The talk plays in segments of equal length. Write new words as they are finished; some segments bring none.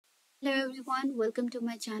Hello everyone, welcome to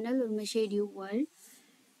my channel Urmisha World,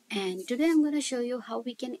 and today I'm going to show you how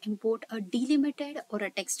we can import a delimited or a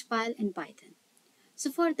text file in Python.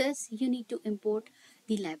 So for this you need to import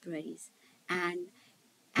the libraries, and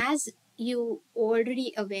as you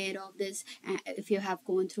already aware of this, if you have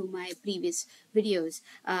gone through my previous videos,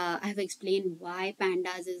 I have explained why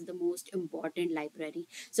pandas is the most important library.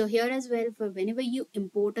 So here as well, for whenever you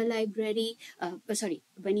import a library,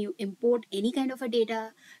 when you import any kind of a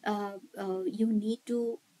data, you need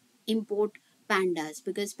to import pandas,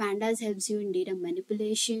 because pandas helps you in data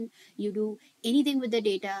manipulation. You do anything with the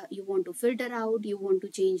data, you want to filter out, you want to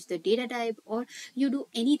change the data type, or you do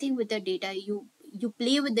anything with the data, you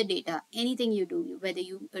play with the data, anything you do, whether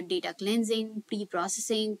you data cleansing,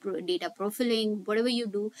 pre-processing, data profiling, whatever you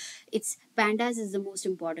do, it's pandas is the most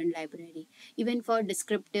important library, even for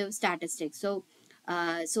descriptive statistics. So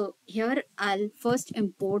here I'll first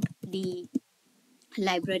import the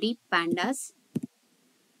library pandas,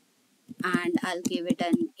 and I'll give it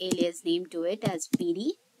an alias name to it as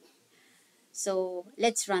PD. So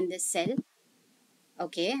let's run this cell.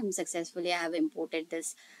 Okay, I have imported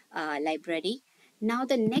this library. Now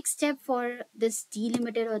the next step for this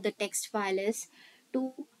delimited or the text file is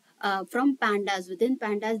to from pandas. Within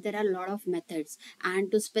pandas there are a lot of methods,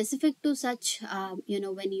 and to specific to such,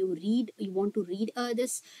 when you want to read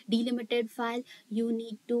this delimited file, you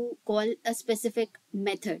need to call a specific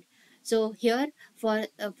method. So here for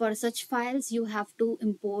such files you have to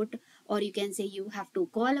import, or you can say you have to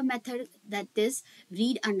call a method that is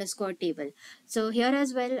read underscore table. So here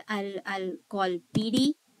as well I'll call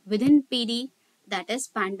PD. Within PD, that is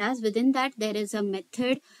pandas, within that there is a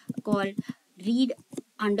method called read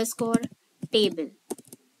underscore table.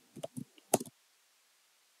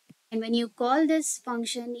 And when you call this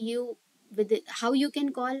function, how you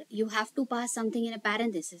can call, you have to pass something in a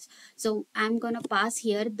parenthesis. So I'm gonna pass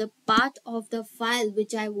here the path of the file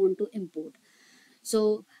which I want to import.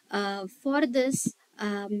 So for this,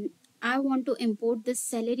 I want to import this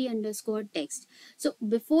salary underscore text. So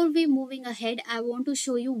before we moving ahead, I want to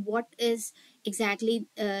show you what is exactly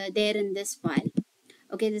there in this file.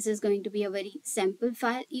 Okay, this is going to be a very simple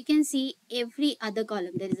file. You can see every other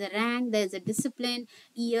column. There is a rank, there is a discipline,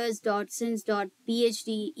 years dot since dot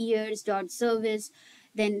phd, years dot service.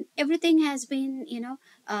 Then everything has been,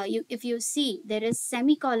 if you see, there is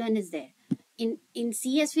semicolon is there. In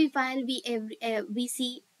CSV file, we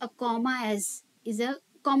see a comma as is a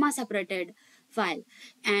comma separated file,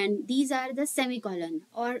 and these are the semicolon.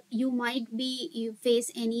 Or you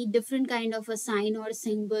face any different kind of a sign or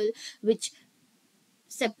symbol which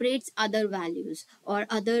separates other values or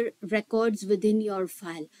other records within your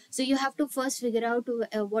file. So you have to first figure out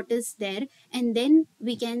what is there, and then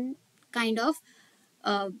we can kind of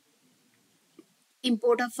uh,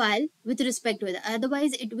 import a file with respect to it.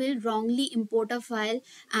 Otherwise it will wrongly import a file,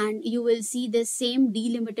 and you will see the same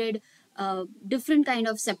delimited different kind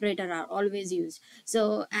of separator are always used.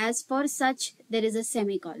 So as for such, there is a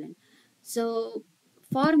semicolon. So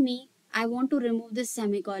for me, I want to remove this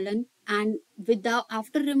semicolon, and without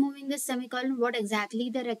after removing this semicolon, what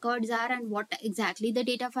exactly the records are and what exactly the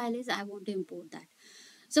data file is, I want to import that.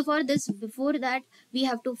 So for this, before that, we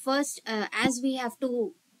have to first, as we have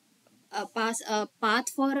to pass a path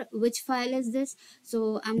for which file is this.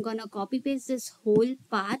 So I'm gonna copy paste this whole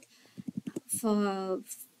path for,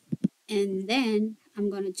 and then I'm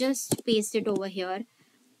gonna just paste it over here,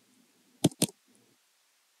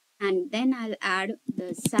 and then I'll add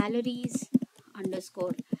the salaries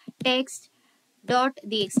underscore text dot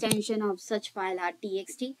the extension of such file are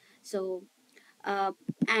txt. So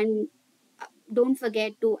and don't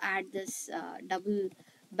forget to add this double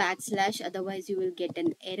backslash, otherwise you will get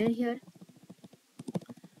an error here.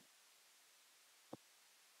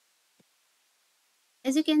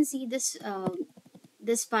 As you can see, this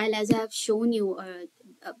file, as I have shown you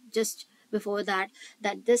just before that,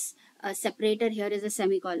 that this separator here is a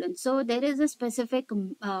semicolon. So there is a specific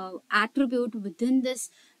attribute within this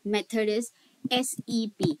method is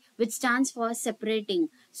SEP, which stands for separating.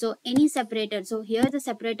 So any separator, so here the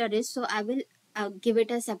separator is, so I will give it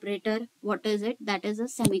a separator. What is it? That is a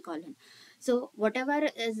semicolon. So whatever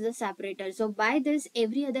is the separator, so by this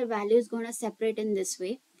every other value is going to separate in this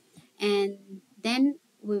way, and then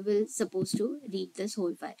we will supposed to read this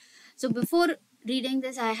whole file. So before reading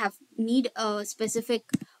this, I have need a specific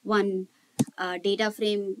one data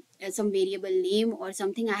frame, some variable name or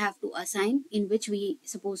something I have to assign, in which we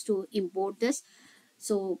supposed to import this.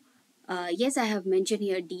 So yes, I have mentioned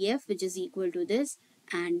here df, which is equal to this,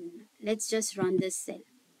 and let's just run this cell.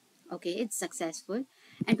 Okay, it's successful.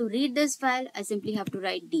 And to read this file, I simply have to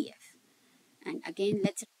write df, and again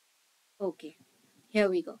let's, okay, here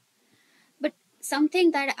we go.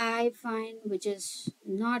 something that I find which is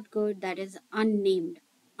not good, that is unnamed.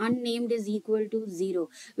 Unnamed is equal to 0,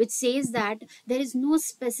 which says that there is no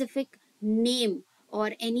specific name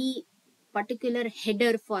or any particular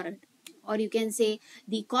header for it, or you can say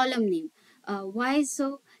the column name. Why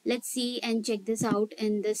so? Let's see and check this out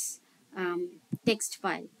in this text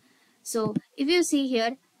file. So if you see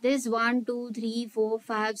here, there is 1, 2, 3, 4,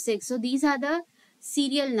 5, 6. So these are the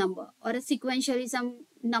serial number, or a sequentially some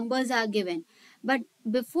numbers are given. But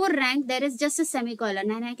before rank, there is just a semicolon,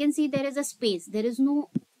 and I can see there is a space. There is no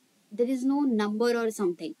number or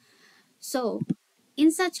something. So in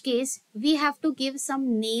such case, we have to give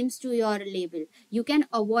some names to your label. You can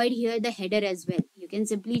avoid here the header as well. You can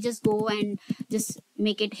simply just go and just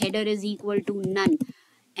make it header is equal to none.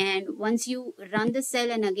 And once you run the cell,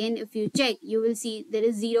 and again if you check, you will see there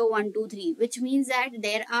is 0, 1, 2, 3, which means that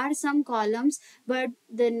there are some columns, but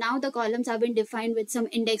now the columns have been defined with some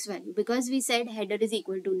index value, because we said header is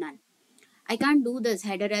equal to none. I can't do this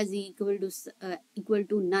header as equal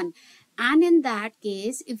to none. And in that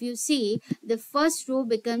case, if you see, the first row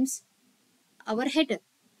becomes our header.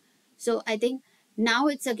 So I think now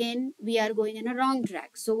it's again we are going in a wrong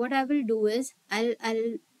track. So what I will do is I'll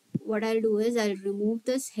remove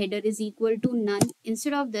this header is equal to none.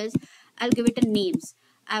 Instead of this, I'll give it a names.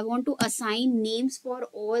 I want to assign names for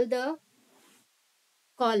all the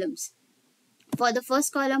columns. For the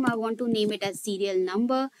first column, I want to name it as serial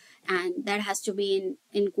number, and that has to be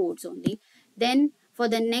in quotes only. Then for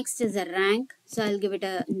the next is a rank, so I'll give it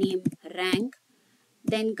a name rank.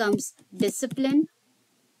 Then comes discipline.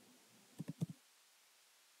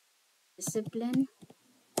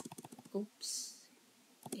 Oops,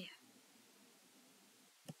 yeah,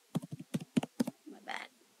 my bad.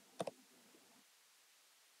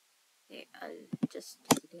 Okay, I'll just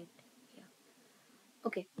delete. Yeah.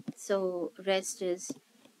 Okay, so rest is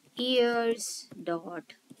years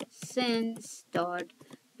dot since dot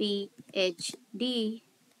phd.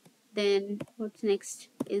 Then what's next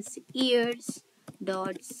is years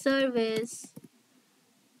dot service,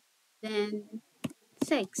 then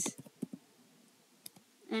 6,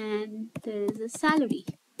 and there is a salary.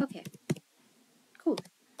 Okay, cool.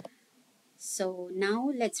 So now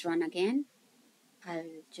let's run again.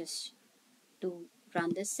 I'll just do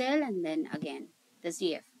run this cell and then again this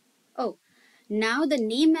df. Oh, now the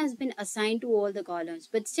name has been assigned to all the columns,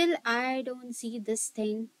 but still I don't see this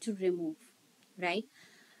thing to remove, right?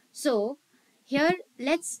 So here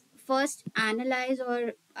let's first analyze,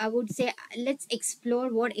 or I would say let's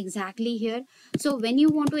explore what exactly here. So when you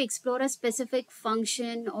want to explore a specific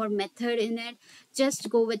function or method in it, just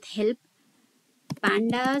go with help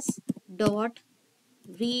pandas dot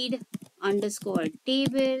read underscore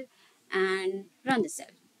table and run the cell.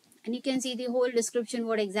 And you can see the whole description,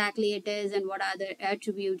 what exactly it is and what are the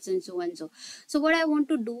attributes and so and so. So what I want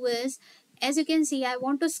to do is, as you can see, I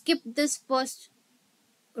want to skip this first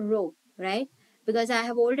row, right? Because I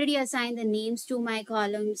have already assigned the names to my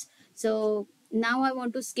columns. So now I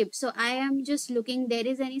want to skip. So I am just looking, there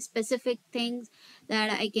is any specific things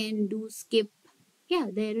that I can do skip. Yeah,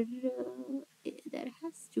 there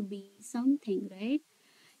has to be something, right?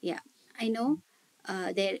 Yeah, I know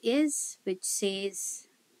there is, which says,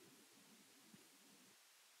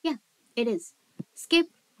 yeah, it is skip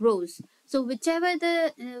rows. So whichever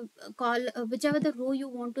the row you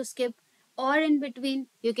want to skip, or in between,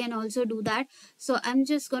 you can also do that. So I'm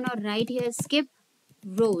just gonna write here skip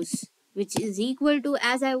rows, which is equal to,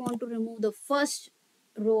 as I want to remove the first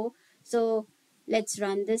row. So let's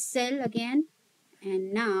run this cell again,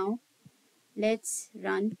 and now let's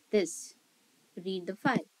run this, read the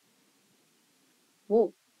file.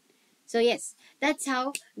 Whoa. So yes, that's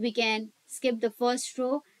how we can skip the first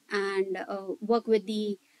row and work with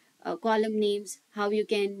the column names, how you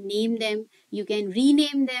can name them, you can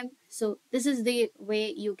rename them. So this is the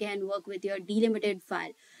way you can work with your delimited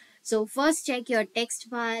file. So first check your text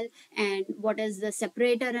file and what is the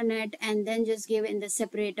separator in it, and then just give in the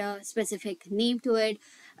separator specific name to it.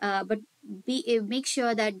 But make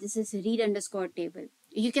sure that this is read underscore table.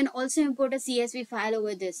 You can also import a CSV file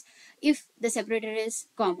over this. If the separator is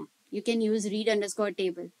comma, you can use read underscore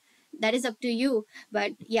table. That is up to you.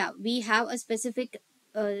 But yeah, we have a specific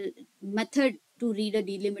method to read a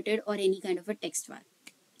delimited or any kind of a text file.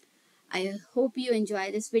 I hope you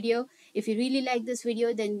enjoy this video. If you really like this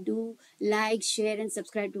video, then do like, share and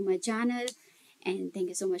subscribe to my channel. And thank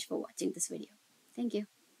you so much for watching this video. Thank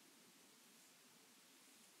you.